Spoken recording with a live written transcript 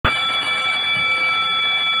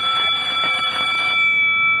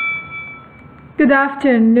Good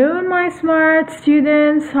afternoon, my smart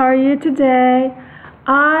students. How are you today?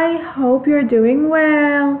 I hope you're doing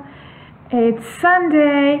well. It's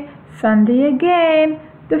Sunday again,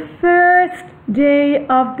 the first day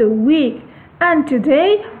of the week. And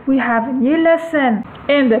today we have a new lesson.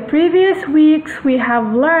 In the previous weeks, we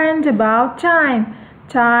have learned about time.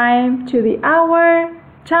 Time to the hour,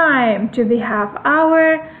 time to the half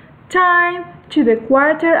hour, time to the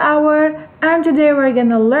quarter hour, and today we're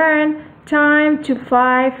gonna learn time to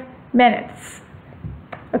 5 minutes.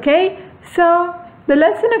 Okay, so the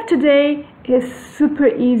lesson of today is super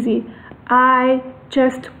easy. I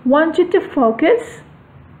just want you to focus.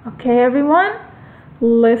 Okay, everyone,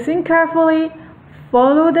 listen carefully,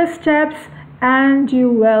 follow the steps, and you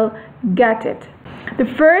will get it. The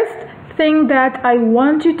first thing that I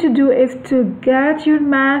want you to do is to get your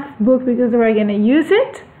math book because we're gonna use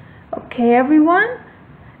it. Okay, everyone,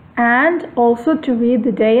 and also to read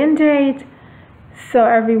the day and date. So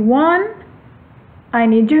everyone, I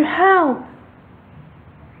need your help.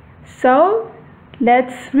 So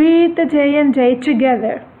let's read the day and date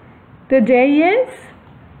together. The day is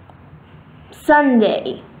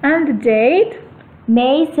Sunday, and the date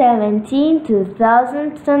May 17,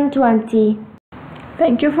 2020.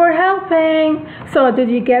 Thank you for helping. So did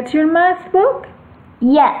you get your math book?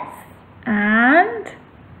 Yes, And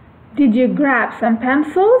did you grab some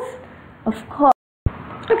pencils? of course.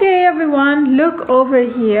 Okay, everyone, look over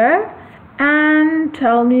here and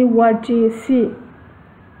tell me, what do you see?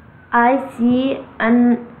 I see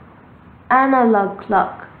an analog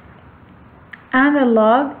clock.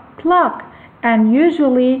 Analog clock. And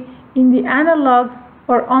usually in the analog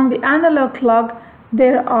or on the analog clock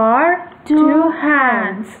there are two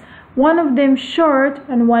hands. One of them short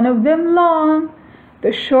and one of them long.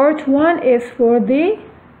 The short one is for the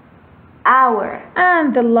Hour,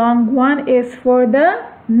 and the long one is for the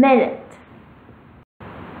minute.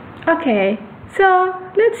 Okay, so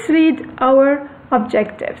let's read our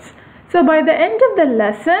objectives. So by the end of the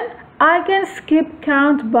lesson, I can skip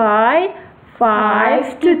count by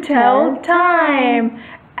 5 to tell time.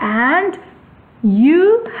 And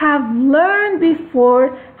you have learned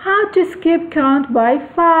before how to skip count by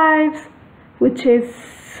 5s, which is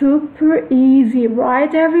super easy,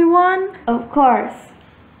 right, everyone? Of course.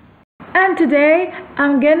 And today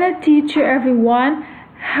I'm gonna teach you, everyone,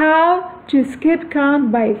 how to skip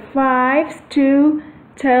count by 5s to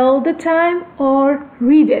tell the time or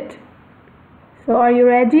read it. So are you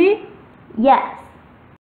ready? Yes.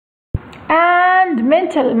 And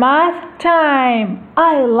mental math time.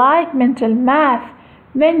 I like mental math.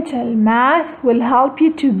 Mental math will help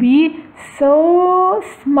you to be so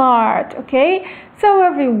smart, okay? So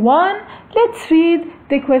everyone, let's read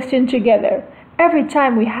the question together. Every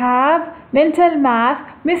time we have mental math,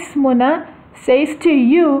 Miss Muna says to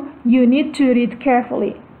you, you need to read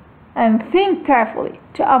carefully and think carefully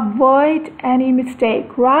to avoid any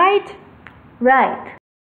mistake, right? Right.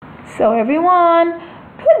 So everyone,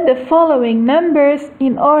 put the following numbers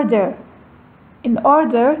in order. In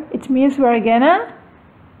order, it means what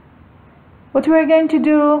we're going to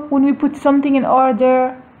do when we put something in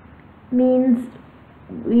order? Means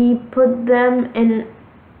we put them in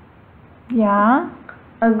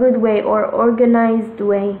a good way or organized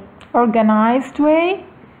way. Organized way.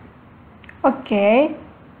 Okay,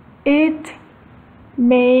 it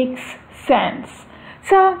makes sense.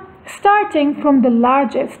 So starting from the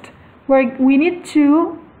largest, we need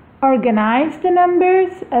to organize the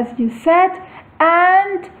numbers as you said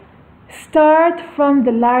and start from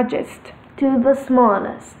the largest To the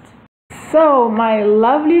smallest. So my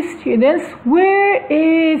lovely students, where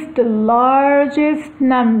is the largest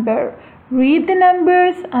number? Read the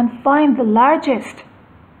numbers and find the largest.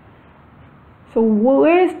 So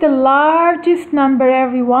where is the largest number,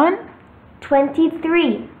 everyone?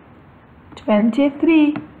 23.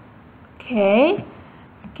 23. Okay.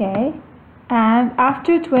 And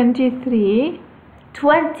after 23,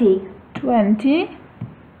 20. 20,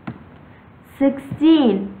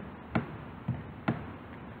 16.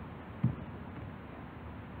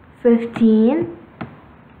 15.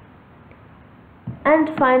 And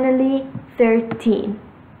finally 13.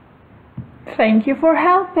 thank you for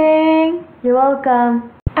helping. You're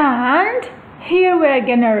welcome. And here we're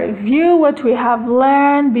gonna review what we have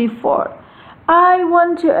learned before. I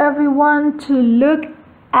want everyone to look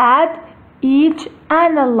at each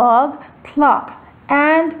analog clock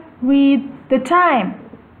and read the time,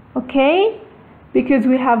 okay? Because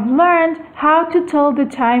we have learned how to tell the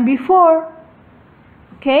time before.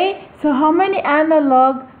 Okay, so how many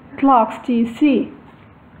analog clocks do you see?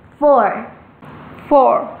 4.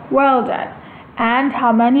 4. Well done. And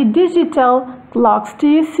how many digital clocks do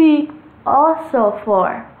you see? Also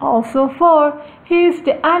 4. Also 4. Here's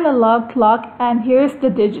the analog clock and here's the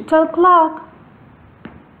digital clock.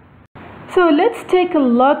 So let's take a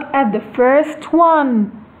look at the first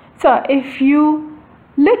one. So if you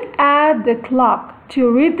look at the clock to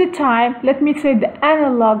read the time, let me say the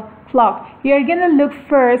analog clock, you're gonna look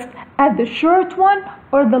first at the short one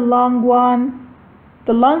or the long one,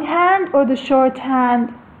 the long hand or the short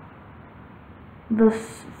hand. The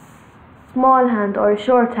small hand or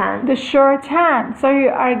short hand. The short hand. So you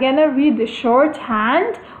are gonna read the short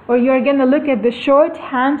hand, or you're gonna look at the short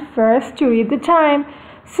hand first to read the time.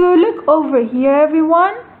 So look over here,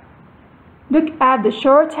 everyone. Look at the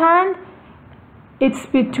short hand. It's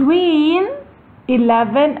between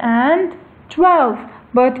 11 and 12.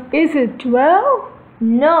 But is it 12?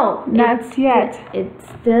 No, not yet. It's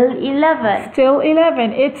still 11. Still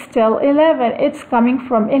 11. It's still 11. It's coming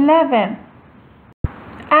from 11.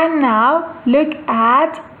 And now look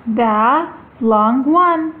at the long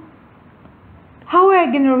one. How are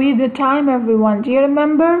we going to read the time, everyone? Do you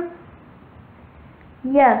remember?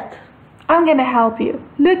 Yes. I'm going to help you.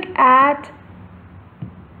 Look at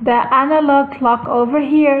the analog clock over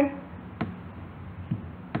here.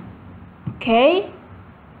 Okay?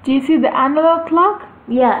 Do you see the analog clock?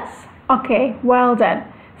 Yes. Okay, well done.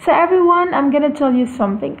 So everyone, I'm going to tell you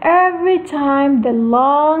something. Every time the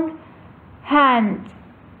long hand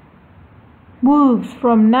moves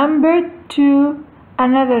from number to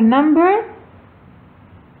another number,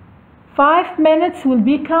 5 minutes will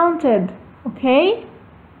be counted. Okay?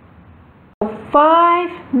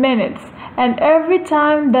 5 minutes. And every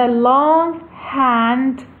time the long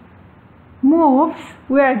hand moves,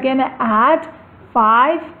 we are gonna add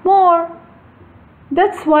 5 more.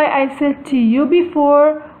 That's why I said to you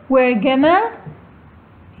before, we're gonna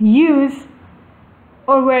use,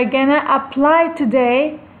 or we're gonna apply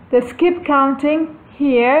today the skip counting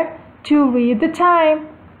here to read the time.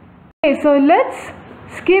 Okay, so let's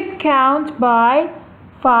skip count by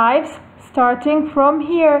 5s starting from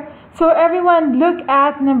here. So everyone look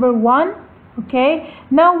at number 1. Okay,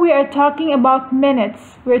 now we are talking about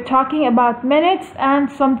minutes. We're talking about minutes and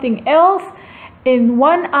something else. In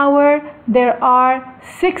 1 hour there are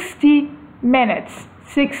 60 minutes.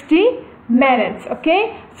 60 minutes.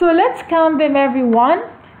 Okay, so let's count them, everyone.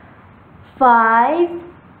 5,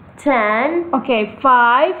 10. Okay,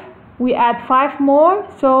 5. We add 5 more,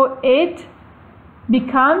 so it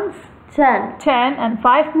becomes 10. 10, and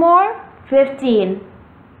 5 more, 15.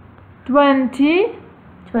 20,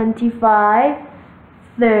 25,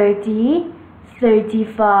 30,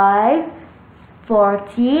 35,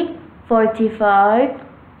 40, 45,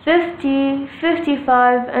 50,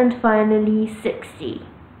 55, and finally 60.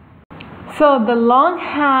 So the long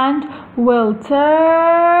hand will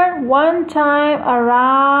turn 1 time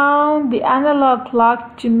around the analog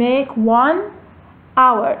clock to make 1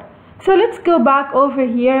 hour. So let's go back over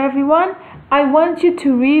here, everyone. I want you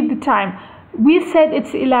to read the time. We said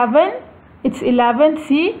it's 11. It's 11.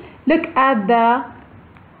 See, look at the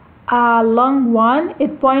long one.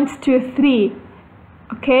 It points to 3.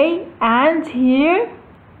 Okay, and here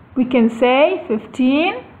we can say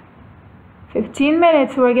 15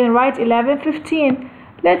 minutes. We're going to write 11:15.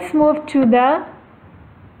 Let's move to the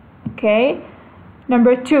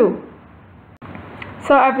number 2.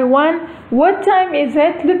 So everyone, what time is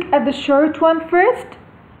it? Look at the short one first.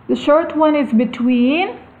 The short one is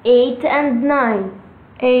between 8 and 9.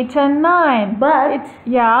 8 and 9. But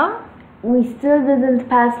yeah, we still didn't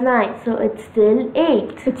pass 9, so it's still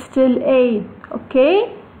 8. it's still 8.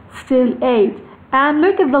 Okay, still 8. And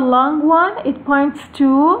look at the long one. It points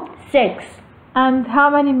to 6. and how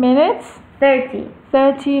many minutes? 30.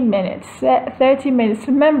 30 minutes. 30 minutes.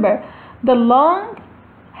 Remember, the long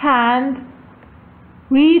hand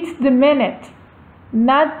reads the minute,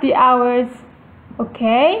 not the hours.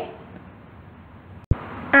 Okay?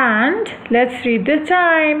 And let's read the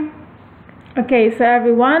time. Okay, so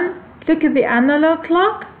everyone, look at the analog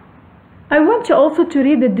clock. I want you also to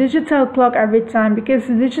read the digital clock every time, because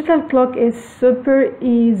the digital clock is super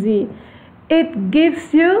easy. It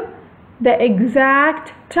gives you the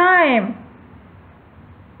exact time.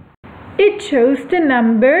 It shows the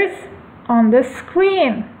numbers on the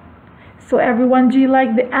screen. So everyone, do you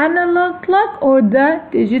like the analog clock or the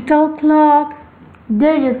digital clock?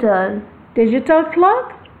 Digital. Digital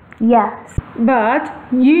clock? Yes. But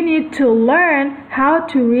you need to learn how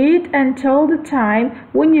to read and tell the time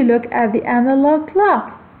when you look at the analog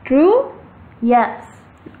clock. True? Yes.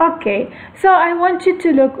 Okay, so I want you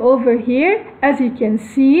to look over here. As you can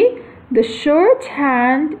see, the short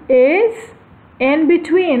hand is in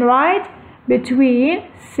between, right? between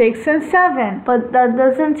 6 and 7. But that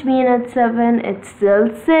doesn't mean it's 7, it's still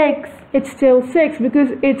 6. It's still 6 because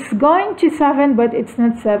it's going to 7, but it's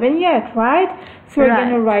not 7 yet, right? So we're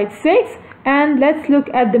going to write 6, and let's look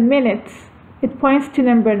at the minutes. It points to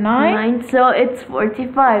number 9. So it's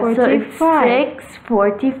 45. So it's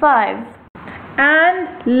 6:45. And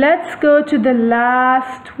let's go to the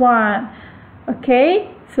last one. Okay,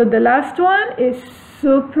 so the last one is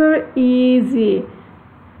super easy.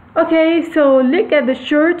 Okay, so look at the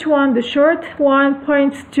short one. The short one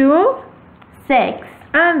points to 6.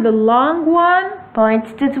 And the long one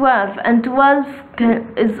points to 12. And 12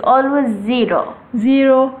 is always 0.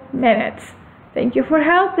 0 minutes. Thank you for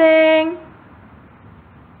helping.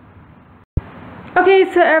 Okay,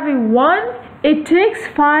 so everyone, it takes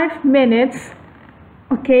 5 minutes.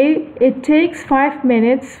 Okay, it takes 5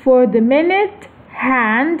 minutes for the minute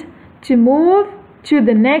hand to move to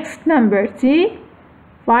the next number. See?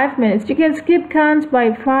 5 minutes. You can skip count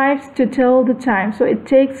by 5s to tell the time. So it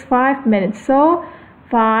takes 5 minutes. So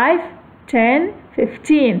 5, 10,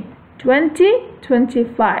 15, 20,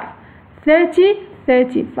 25, 30,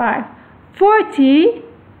 35, 40.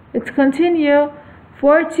 Let's continue.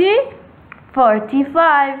 40,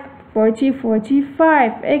 45. 40,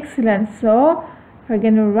 45. Excellent. So we're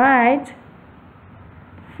going to write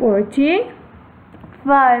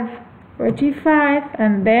 45, 45,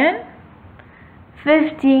 and then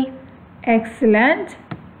 50. Excellent.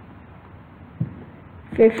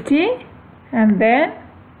 50, and then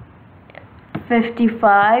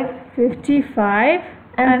 55. 55,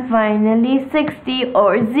 and finally 60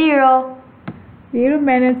 or 0. 0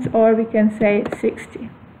 minutes, or we can say 60.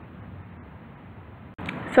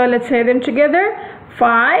 So let's say them together.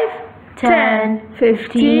 5, 10,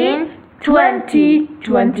 15, 20,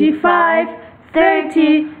 25,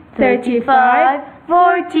 30, 35,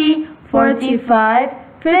 40, 45,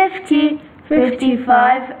 50,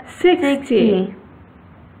 55, 60.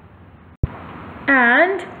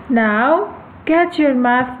 And now get your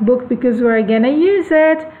math book because we're gonna use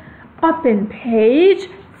it. Open page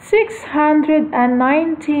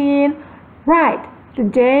 619. Write the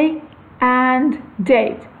day and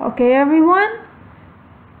date. Okay, everyone?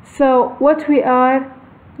 So what we are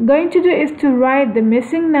going to do is to write the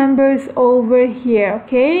missing numbers over here.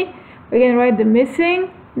 Okay, we're gonna write the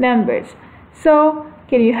missing numbers. So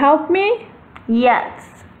can you help me?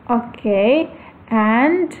 Yes. Okay,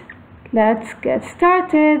 and let's get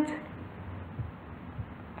started.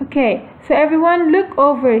 Okay, so everyone look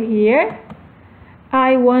over here.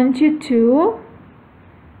 I want you to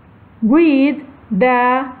read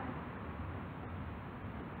the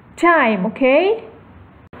time, okay?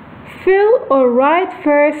 Fill or write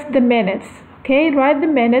first the minutes. Okay, write the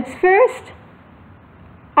minutes first.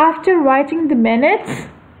 After writing the minutes,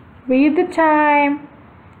 read the time.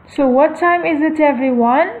 So what time is it,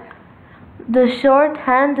 everyone? The short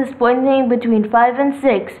hand is pointing between 5 and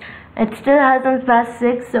 6. It still hasn't passed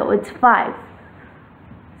 6, so it's 5.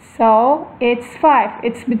 So it's 5.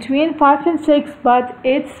 It's between 5 and 6, but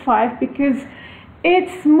it's 5 because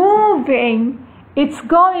it's moving. It's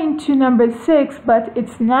going to number 6, but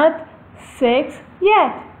it's not 6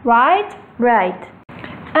 yet, right? Right.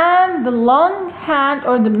 And the long hand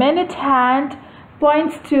or the minute hand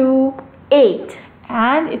points to 8.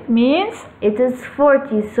 And it means it is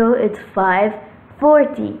 40, so it's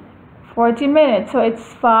 5:40. 40 minutes, so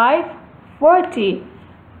it's 5:40.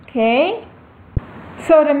 Okay,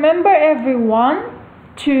 so remember everyone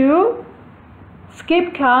to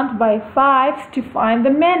skip count by 5s to find the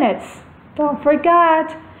minutes. Don't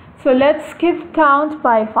forget. So let's skip count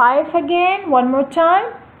by 5 again, one more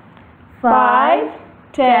time. 5,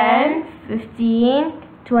 10, 15,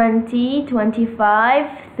 20, 25,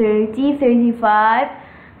 30, 35,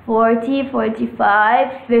 40,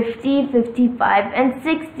 45, 50, 55, and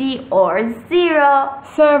 60 or 0.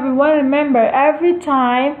 So everyone remember, every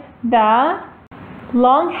time the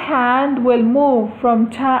long hand will move from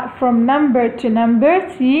number to number.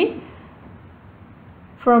 See,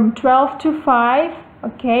 from 12 to 5.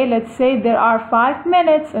 Okay, let's say there are 5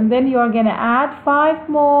 minutes, and then you are gonna add 5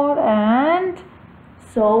 more, and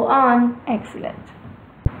so on. Excellent.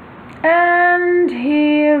 And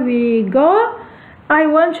here we go. I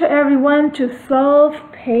want everyone to solve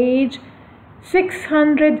page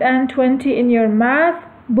 620 in your math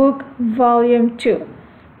book volume 2.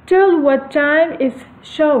 Till what time is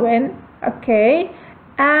showing, okay,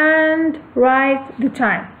 and write the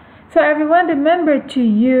time. So everyone remember to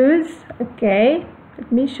use, okay,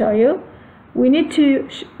 let me show you. We need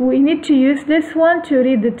to use this one to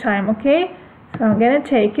read the time, okay? So I'm gonna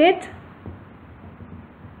take it.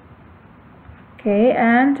 Okay,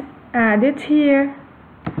 and add it here.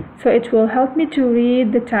 so it will help me to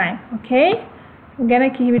read the time. Okay, I'm gonna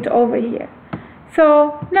keep it over here.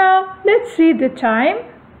 So now let's read the time.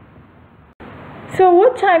 So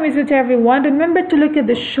what time is it, everyone? Remember to look at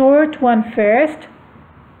the short one first.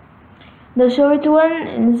 The short one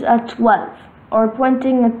is at 12, or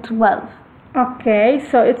pointing at 12. Okay,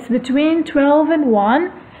 so it's between 12 and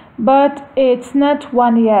 1, but it's not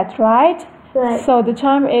 1 yet, right? Right. So the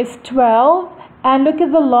time is 12, and look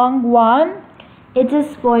at the long one. It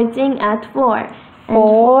is pointing at 4. And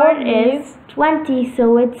 4 is 20,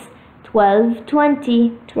 so it's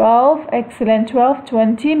 12:20. 12, excellent,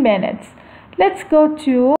 12:20 minutes. Let's go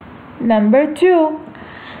to number 2.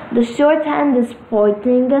 The shorthand is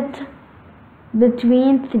pointing at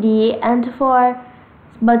between 3 and 4,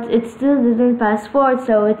 but it still didn't pass 4,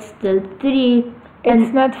 so it's still 3.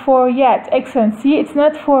 It's not 4 yet. Excellent. See, it's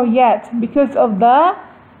not 4 yet because of the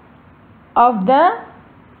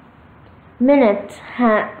minute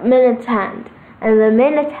hand, and the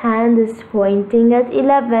minute hand is pointing at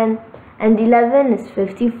 11, and 11 is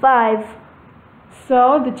 55.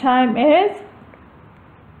 So the time is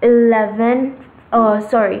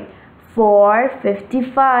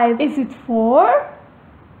 4:55. Is it 4?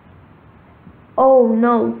 Oh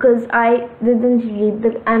no, because I didn't read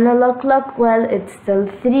the analog clock well. It's still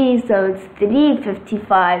 3, so it's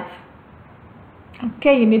 3:55.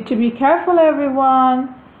 Okay, you need to be careful, everyone.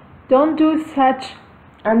 Don't do such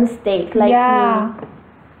A mistake like me.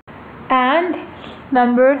 And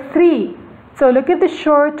number 3. So look at the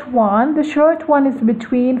short one. The short one is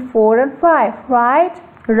between 4 and 5, right?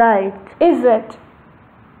 Right. Is it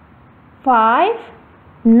 5?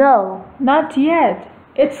 No. Not yet.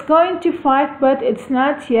 It's going to 5, but it's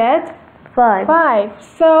not yet 5. 5.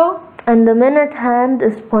 So, and the minute hand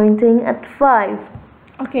is pointing at 5.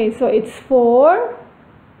 Okay, so it's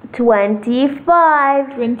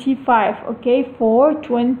 4:25. 25. Okay,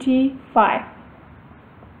 4:25.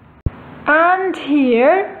 And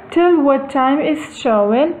here, till what time is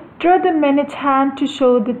showing, draw the minute hand to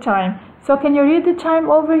show the time. So can you read the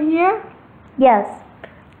time over here? Yes,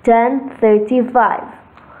 10:35.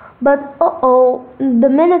 But the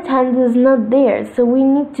minute hand is not there, so we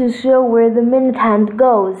need to show where the minute hand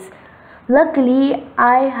goes. Luckily,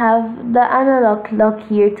 I have the analog clock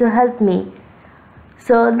here to help me.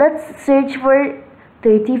 So let's search for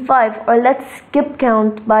 35, or let's skip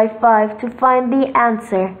count by 5 to find the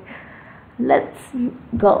answer. Let's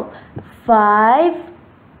go. 5,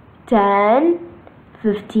 10,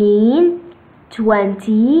 15,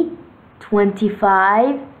 20,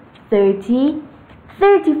 25, 30,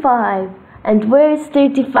 35. And where is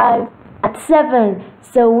 35? At 7.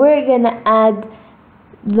 So we're gonna add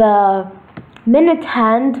the minute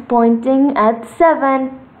hand pointing at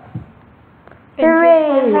 7. Thank Hooray!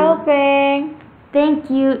 you for helping. Thank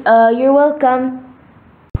you. You're welcome.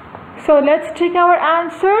 So let's check our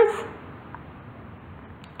answers.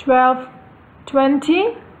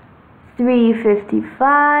 12:20.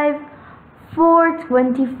 3:55.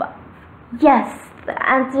 4:25. Yes, the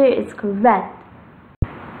answer is correct.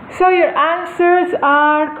 So your answers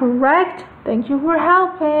are correct. Thank you for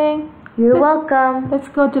helping. You're welcome. Let's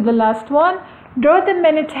go to the last one. Draw the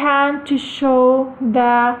minute hand to show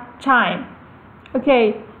the time.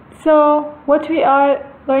 Okay, so what we are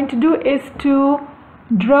going to do is to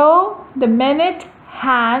draw the minute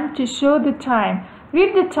hand to show the time.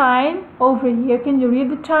 Read the time over here. Can you read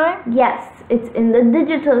the time? Yes, it's in the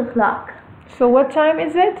digital clock. So what time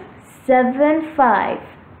is it? 7:05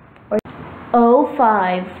 or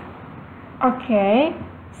 05. Okay,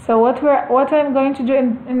 so what I'm going to do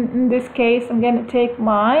in this case, I'm going to take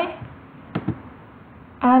my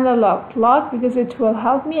analog clock because it will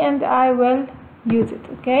help me and I will use it.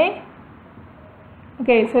 Okay,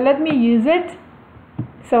 so let me use it.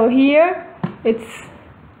 So here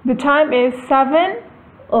the time is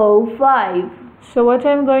 7:05. So what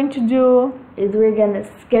I'm going to do is we're gonna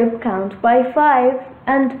skip count by 5,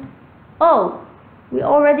 and we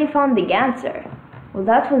already found the answer. Well,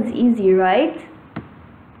 that was easy, right?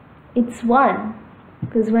 It's 1,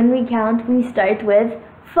 because when we count we start with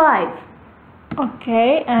 5.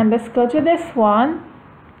 Okay, and let's go to this one.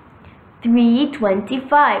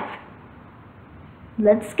 3:25.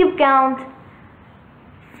 Let's skip count.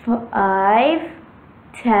 5,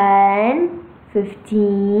 10,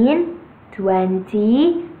 15,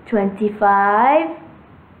 20, 25.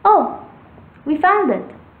 We found it.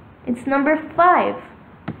 It's number 5.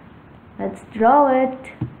 Let's draw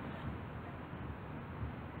it.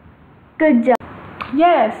 Good job.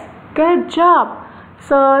 Yes, good job.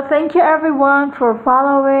 So thank you everyone for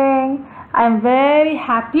following. I'm very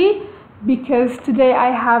happy because today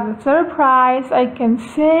I have a surprise. I can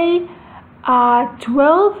say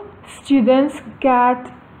 12 students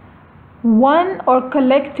got won or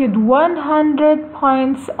collected 100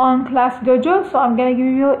 points on Class Dojo. So I'm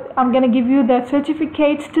gonna give you the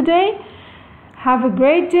certificates today. Have a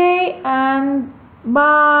great day and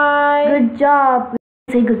bye. Good job.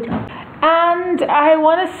 Say good job. And I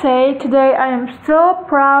want to say today I am so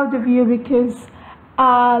proud of you because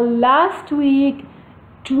last week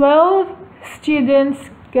 12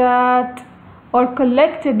 students got or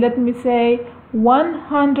collected, let me say,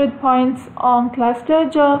 100 points on Class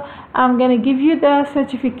Dojo. I'm gonna give you the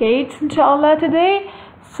certificates inshallah today.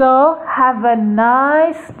 So have a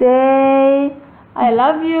nice day. I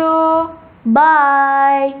love you.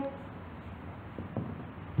 Bye.